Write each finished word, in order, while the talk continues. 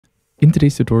In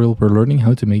today's tutorial, we're learning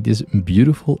how to make this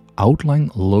beautiful outline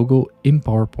logo in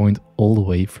PowerPoint all the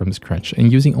way from scratch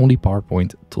and using only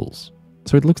PowerPoint tools.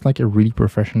 So it looks like a really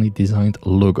professionally designed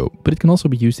logo, but it can also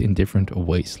be used in different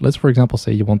ways. Let's, for example,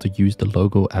 say you want to use the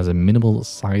logo as a minimal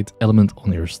side element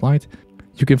on your slide.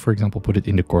 You can, for example, put it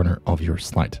in the corner of your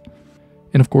slide.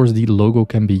 And of course, the logo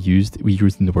can be used. We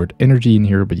used the word energy in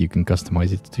here, but you can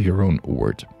customize it to your own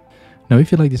word. Now, if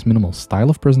you like this minimal style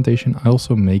of presentation, I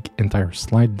also make entire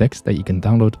slide decks that you can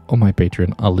download on my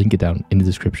Patreon. I'll link it down in the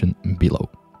description below.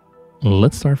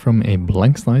 Let's start from a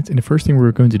blank slide. And the first thing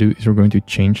we're going to do is we're going to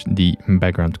change the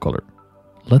background color.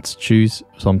 Let's choose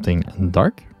something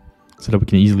dark so that we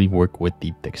can easily work with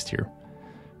the text here.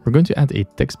 We're going to add a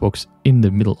text box in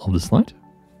the middle of the slide.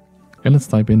 And let's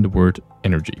type in the word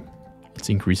energy. Let's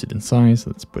increase it in size.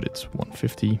 Let's put it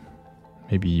 150,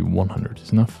 maybe 100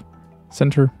 is enough.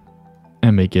 Center.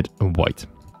 And make it white.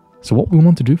 So what we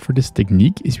want to do for this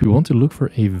technique is we want to look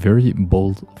for a very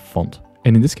bold font.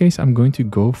 And in this case, I'm going to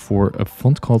go for a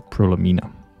font called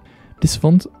ProLamina. This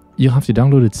font, you'll have to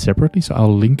download it separately, so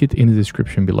I'll link it in the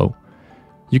description below.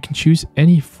 You can choose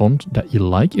any font that you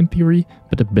like in theory,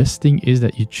 but the best thing is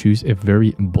that you choose a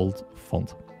very bold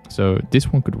font. So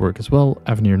this one could work as well.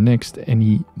 Avenir Next,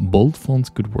 any bold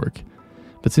font could work.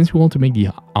 But since we want to make the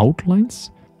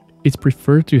outlines, it's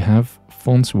preferred to have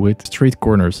fonts with straight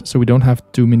corners, so we don't have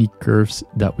too many curves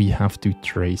that we have to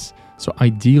trace. So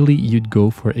ideally, you'd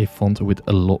go for a font with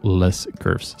a lot less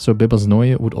curves. So Bebas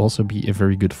Neue would also be a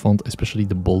very good font, especially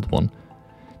the bold one.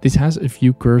 This has a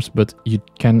few curves, but you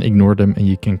can ignore them and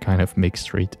you can kind of make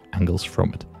straight angles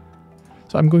from it.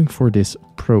 So I'm going for this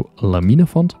ProLamina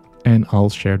font, and I'll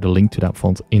share the link to that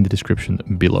font in the description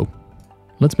below.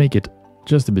 Let's make it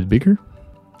just a bit bigger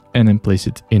and then place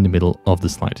it in the middle of the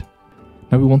slide.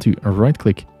 Now we want to right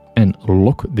click and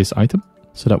lock this item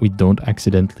so that we don't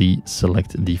accidentally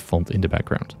select the font in the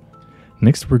background.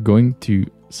 Next, we're going to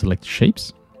select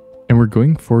shapes and we're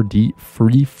going for the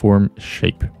freeform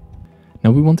shape.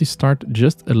 Now we want to start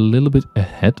just a little bit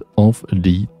ahead of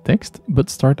the text, but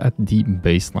start at the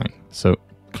baseline. So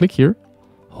click here,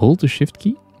 hold the shift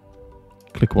key,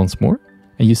 click once more,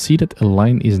 and you see that a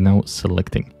line is now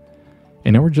selecting.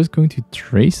 And now we're just going to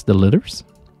trace the letters.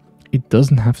 It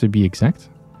doesn't have to be exact.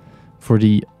 For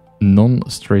the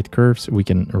non-straight curves, we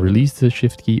can release the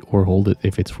shift key or hold it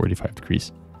if it's 45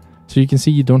 degrees. So you can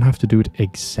see you don't have to do it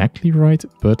exactly right,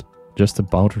 but just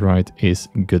about right is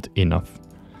good enough.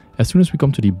 As soon as we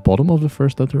come to the bottom of the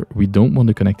first letter, we don't want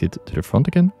to connect it to the front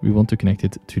again. We want to connect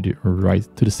it to the right,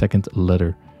 to the second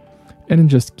letter. And then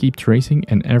just keep tracing,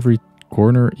 and every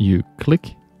corner you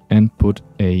click and put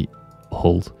a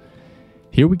hold.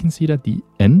 Here we can see that the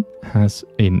N has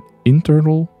an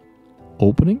internal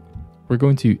opening. We're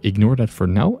going to ignore that for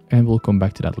now and we'll come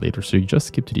back to that later. So you just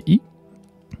skip to the E.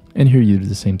 And here you do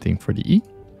the same thing for the E.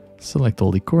 Select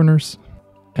all the corners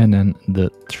and then the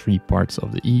three parts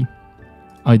of the E.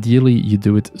 Ideally, you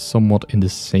do it somewhat in the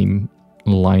same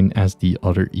line as the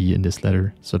other E in this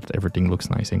letter so that everything looks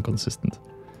nice and consistent.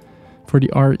 For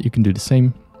the R, you can do the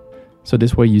same. So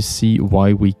this way you see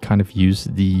why we kind of use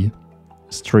the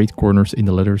straight corners in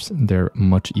the letters. They're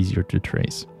much easier to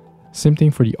trace. Same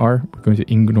thing for the R. We're going to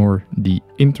ignore the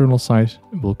internal side.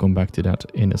 We'll come back to that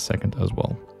in a second as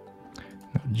well.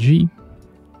 Now G.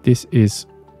 This is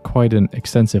quite an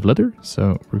extensive letter,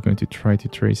 so we're going to try to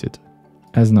trace it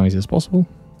as nice as possible.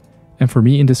 And for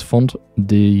me in this font,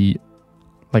 the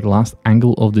last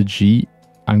angle of the G,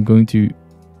 I'm going to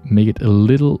make it a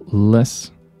little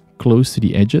less close to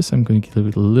the edges. I'm going to give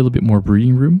it a little bit more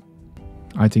breathing room.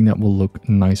 I think that will look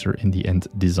nicer in the end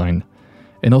design.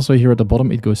 And also here at the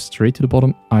bottom, it goes straight to the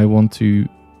bottom. I want to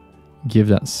give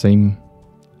that same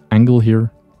angle here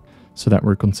so that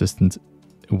we're consistent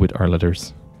with our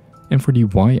letters. And for the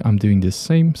Y, I'm doing the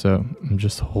same. So I'm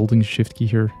just holding the shift key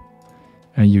here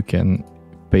and you can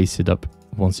paste it up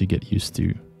once you get used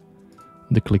to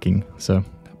the clicking. So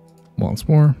once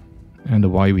more, and the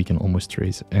Y we can almost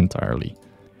trace entirely.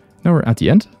 Now we're at the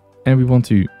end and we want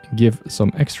to give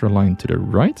some extra line to the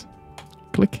right,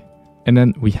 click, and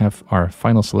then we have our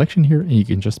final selection here and you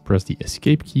can just press the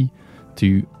escape key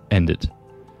to end it.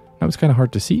 Now it's kind of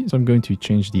hard to see, so I'm going to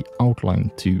change the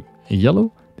outline to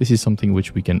yellow. This is something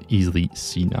which we can easily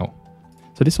see now.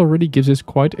 So this already gives us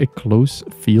quite a close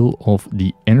feel of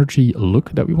the energy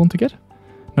look that we want to get.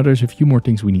 Now there's a few more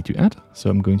things we need to add.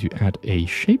 So I'm going to add a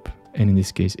shape, and in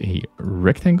this case a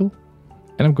rectangle,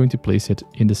 and I'm going to place it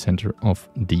in the center of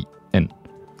the N.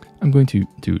 I'm going to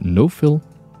do no fill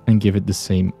and give it the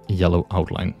same yellow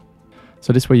outline.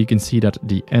 So this way you can see that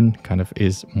the N kind of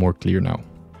is more clear now.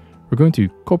 We're going to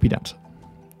copy that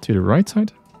to the right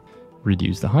side,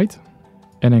 reduce the height,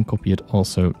 and then copy it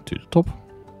also to the top.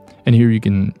 And here you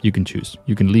can choose.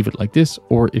 You can leave it like this,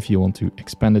 or if you want to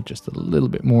expand it just a little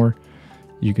bit more,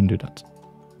 you can do that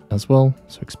as well.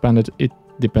 So expand it. It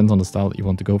depends on the style that you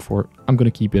want to go for. I'm going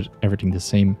to keep everything the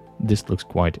same. This looks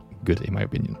quite good in my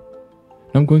opinion.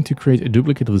 Now I'm going to create a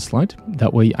duplicate of the slide.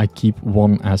 That way I keep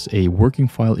one as a working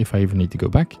file if I ever need to go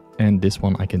back. And this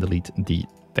one I can delete the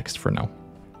text for now.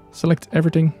 Select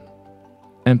everything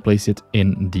and place it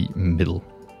in the middle.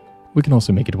 We can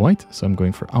also make it white. So I'm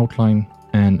going for outline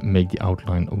and make the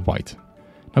outline white.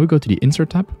 Now we go to the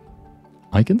Insert tab,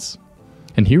 Icons.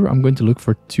 And here I'm going to look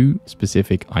for two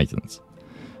specific icons.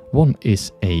 One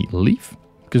is a leaf,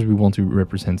 because we want to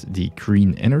represent the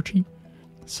green energy.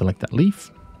 Select that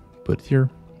leaf, put it here.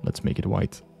 Let's make it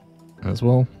white as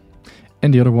well.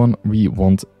 And the other one, we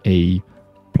want a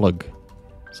plug.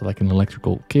 So like an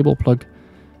electrical cable plug.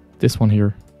 This one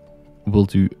here will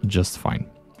do just fine.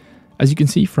 As you can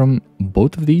see from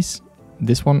both of these,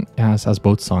 this one has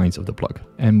both sides of the plug.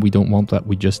 And we don't want that,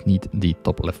 we just need the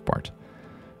top left part.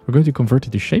 We're going to convert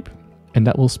it to shape, and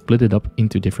that will split it up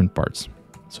into different parts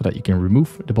so that you can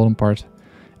remove the bottom part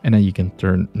and then you can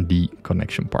turn the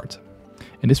connection part.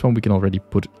 And this one we can already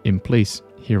put in place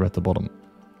here at the bottom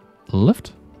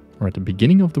left or at the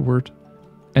beginning of the word,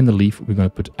 and the leaf we're going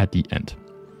to put at the end.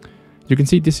 You can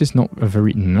see this is not a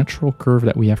very natural curve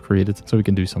that we have created, so we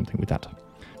can do something with that.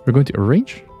 We're going to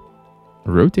arrange,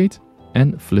 rotate,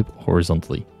 and flip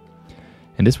horizontally.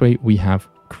 And this way we have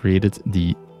created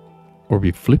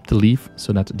we flip the leaf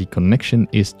so that the connection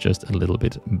is just a little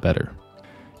bit better.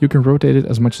 You can rotate it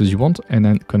as much as you want and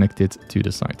then connect it to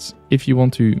the sides. If you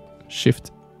want to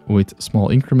shift with small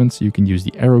increments, you can use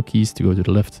the arrow keys to go to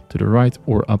the left, to the right,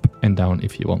 or up and down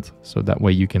if you want. So that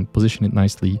way you can position it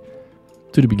nicely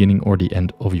to the beginning or the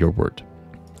end of your word.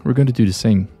 We're going to do the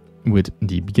same with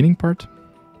the beginning part,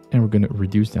 and we're going to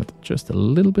reduce that just a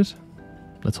little bit.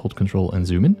 Let's hold Control and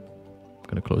zoom in. I'm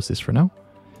going to close this for now,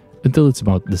 until it's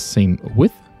about the same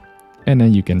width, and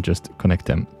then you can just connect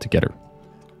them together.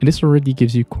 And this already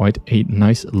gives you quite a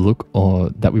nice look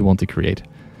that we want to create.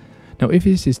 Now, if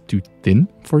this is too thin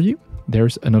for you,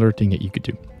 there's another thing that you could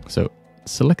do. So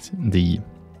select the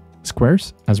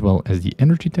squares as well as the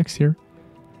energy text here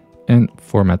and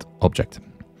format object.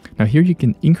 Now here you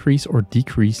can increase or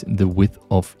decrease the width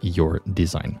of your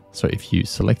design. So if you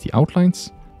select the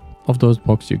outlines of those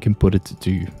blocks, you can put it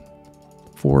to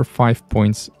 4 or 5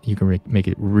 points. You can make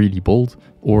it really bold,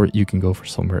 or you can go for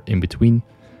somewhere in between.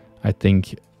 I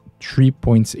think 3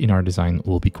 points in our design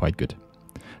will be quite good.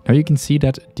 Now you can see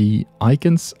that the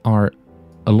icons are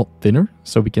a lot thinner,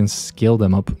 so we can scale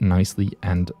them up nicely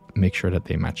and make sure that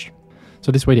they match.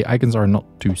 So this way the icons are not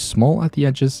too small at the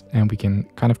edges, and we can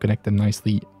kind of connect them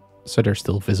nicely so they're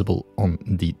still visible on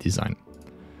the design.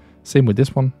 Same with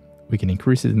this one. We can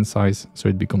increase it in size so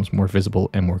it becomes more visible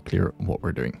and more clear what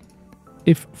we're doing.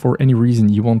 If for any reason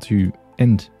you want to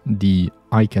end the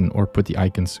icon or put the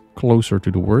icons closer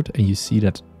to the word and you see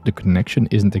that the connection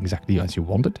isn't exactly as you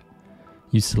wanted,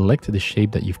 you select the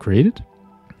shape that you've created,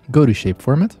 go to shape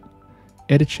format,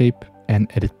 edit shape, and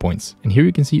edit points. And here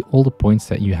you can see all the points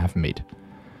that you have made.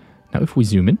 Now if we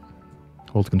zoom in,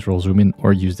 hold Control, zoom in,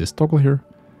 or use this toggle here,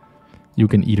 you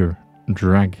can either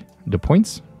drag the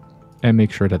points and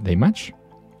make sure that they match,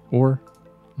 or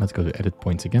let's go to edit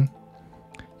points again.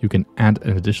 You can add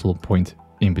an additional point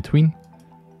in between.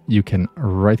 You can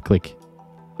right click,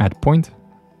 add point,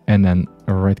 and then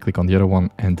right click on the other one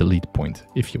and delete point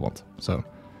if you want. So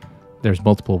there's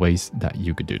multiple ways that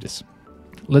you could do this.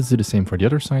 Let's do the same for the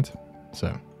other side.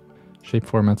 So shape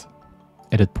format,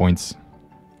 edit points.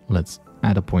 Let's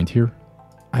add a point here.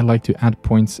 I like to add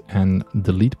points and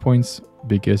delete points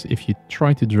because if you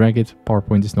try to drag it,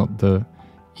 PowerPoint is not the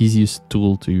easiest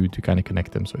tool to kind of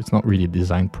connect them. So it's not really a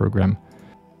design program.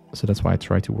 So that's why I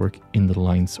try to work in the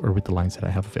lines or with the lines that I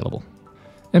have available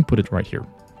and put it right here.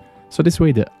 So this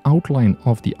way the outline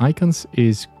of the icons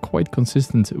is quite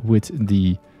consistent with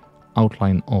the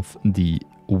outline of the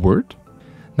word.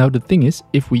 Now the thing is,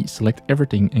 if we select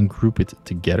everything and group it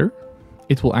together,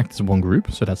 it will act as one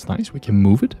group. So that's nice, we can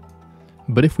move it.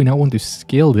 But if we now want to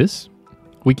scale this,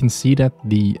 we can see that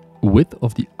the width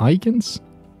of the icons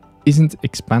isn't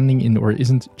expanding in or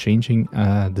isn't changing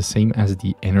the same as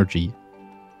the energy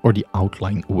or the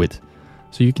outline width.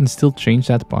 So you can still change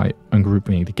that by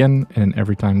ungrouping it again and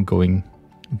every time going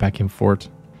back and forth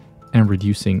and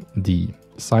reducing the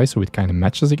size so it kind of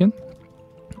matches again.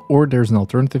 Or there's an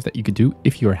alternative that you could do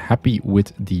if you're happy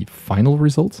with the final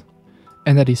result,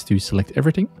 and that is to select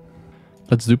everything.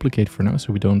 Let's duplicate for now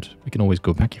so we can always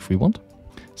go back if we want.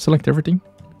 Select everything,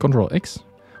 Ctrl X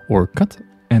or cut,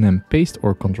 and then paste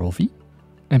or Ctrl V.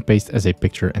 and paste as a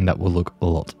picture, and that will look a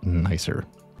lot nicer.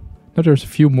 Now there's a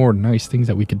few more nice things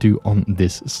that we could do on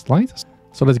this slide.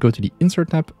 So let's go to the Insert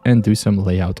tab and do some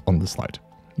layout on the slide.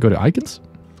 Go to Icons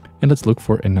and let's look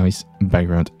for a nice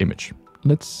background image.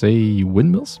 Let's say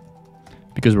windmills,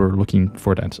 because we're looking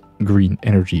for that green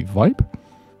energy vibe.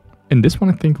 And this one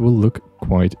I think will look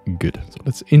quite good. So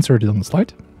let's insert it on the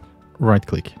slide. Right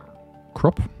click,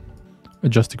 crop,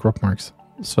 adjust the crop marks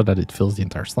so that it fills the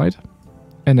entire slide,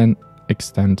 and then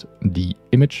extend the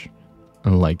image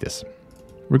like this.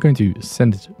 We're going to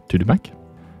send it to the back,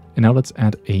 and now let's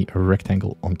add a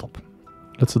rectangle on top.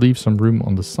 Let's leave some room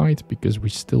on the side because we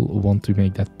still want to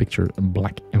make that picture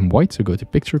black and white. So go to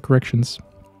picture corrections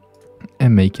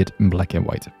and make it black and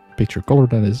white. Picture color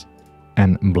that is,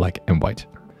 and black and white.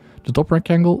 The top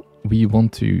rectangle, we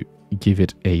want to give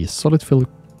it a solid fill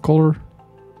color,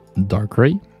 dark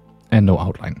gray, and no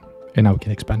outline. And now we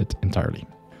can expand it entirely.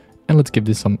 And let's give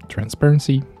this some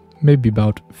transparency, maybe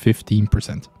about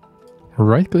 15%.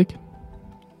 Right click,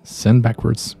 send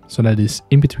backwards, so that is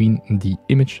in between the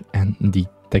image and the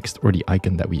text or the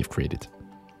icon that we have created.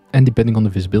 And depending on the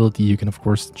visibility, you can of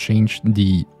course change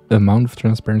the amount of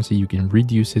transparency. You can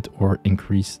reduce it or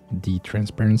increase the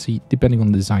transparency depending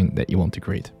on the design that you want to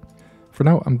create. For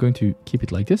now, I'm going to keep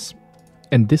it like this.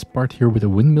 And this part here with the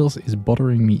windmills is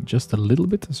bothering me just a little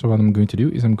bit. So what I'm going to do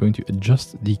is I'm going to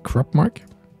adjust the crop mark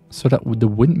so that the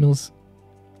windmills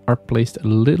are placed a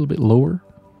little bit lower,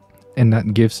 and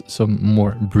that gives some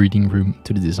more breathing room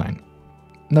to the design.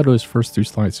 Now those first two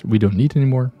slides we don't need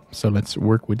anymore, so let's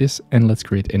work with this and let's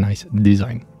create a nice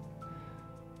design.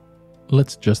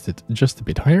 Let's adjust it just a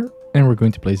bit higher, and we're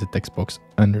going to place a text box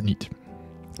underneath.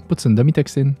 Put some dummy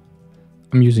text in.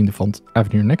 I'm using the font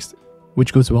Avenir Next,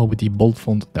 which goes well with the bold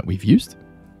font that we've used.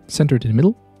 Center it in the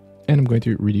middle, and I'm going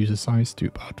to reduce the size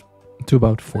to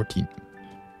about 14.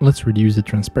 Let's reduce the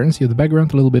transparency of the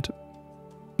background a little bit.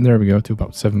 There we go, to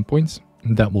about 7 points.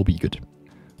 That will be good.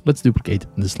 Let's duplicate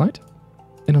the slide.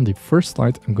 And on the first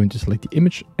slide, I'm going to select the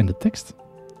image and the text.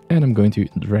 And I'm going to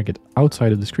drag it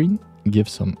outside of the screen, give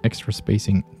some extra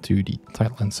spacing to the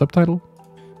title and subtitle,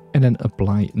 and then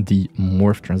apply the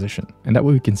morph transition. And that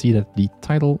way we can see that the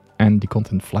title and the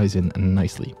content flies in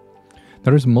nicely.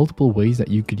 Now there's multiple ways that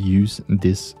you could use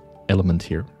this element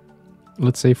here.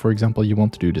 Let's say, for example, you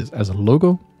want to do this as a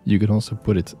logo. You can also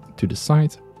put it to the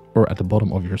side or at the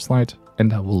bottom of your slide,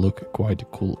 and that will look quite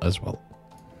cool as well.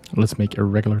 Let's make a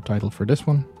regular title for this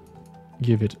one.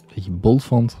 Give it a bold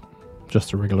font,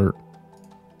 just a regular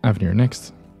Avenir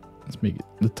Next. Let's make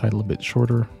the title a bit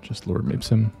shorter, just lorem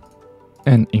ipsum,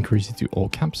 and increase it to all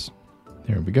caps.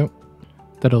 There we go.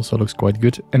 That also looks quite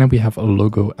good. And then we have a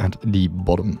logo at the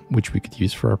bottom, which we could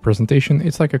use for our presentation.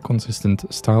 It's like a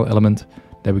consistent style element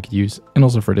that we could use. And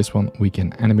also for this one, we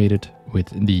can animate it with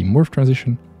the morph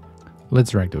transition.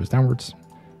 Let's drag those downwards,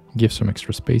 give some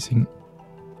extra spacing,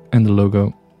 and the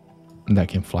logo that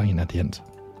can fly in at the end.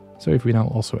 So if we now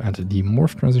also add the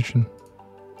morph transition,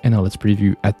 and now let's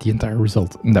preview at the entire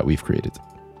result that we've created.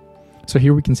 So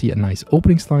here we can see a nice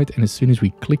opening slide, and as soon as we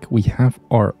click, we have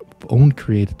our own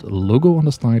created logo on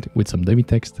the slide with some dummy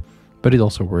text, but it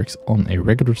also works on a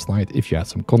regular slide if you add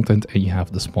some content and you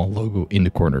have the small logo in the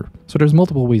corner. So there's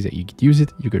multiple ways that you could use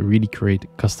it. You could really create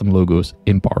custom logos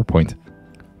in PowerPoint.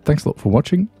 Thanks a lot for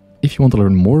watching. If you want to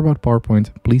learn more about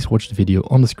PowerPoint, please watch the video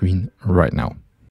on the screen right now.